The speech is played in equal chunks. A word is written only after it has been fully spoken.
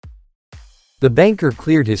The banker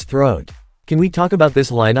cleared his throat. Can we talk about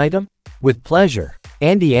this line item? With pleasure.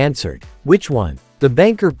 Andy answered. Which one? The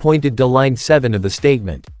banker pointed to line 7 of the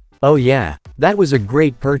statement. Oh yeah, that was a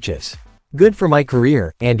great purchase. Good for my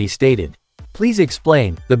career, Andy stated. Please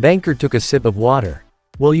explain. The banker took a sip of water.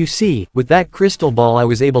 Well, you see, with that crystal ball I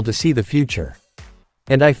was able to see the future.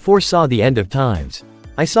 And I foresaw the end of times.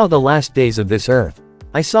 I saw the last days of this earth.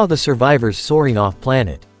 I saw the survivors soaring off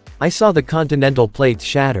planet. I saw the continental plates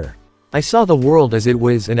shatter. I saw the world as it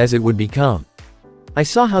was and as it would become. I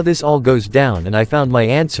saw how this all goes down and I found my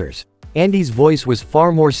answers. Andy's voice was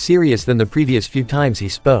far more serious than the previous few times he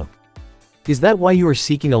spoke. Is that why you are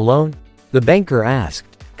seeking a loan? The banker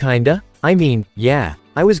asked. Kinda? I mean, yeah,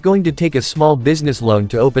 I was going to take a small business loan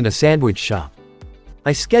to open a sandwich shop.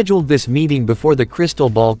 I scheduled this meeting before the crystal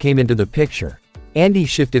ball came into the picture. Andy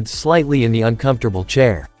shifted slightly in the uncomfortable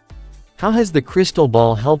chair. How has the crystal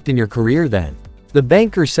ball helped in your career then? The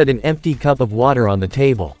banker set an empty cup of water on the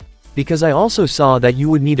table. Because I also saw that you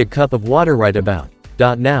would need a cup of water right about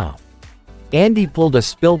now. Andy pulled a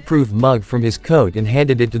spill-proof mug from his coat and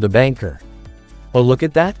handed it to the banker. Oh, look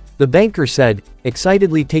at that, the banker said,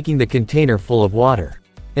 excitedly taking the container full of water.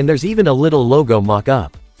 And there's even a little logo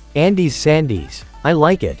mock-up. Andy's Sandy's. I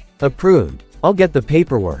like it. Approved. I'll get the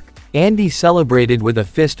paperwork. Andy celebrated with a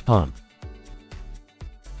fist pump.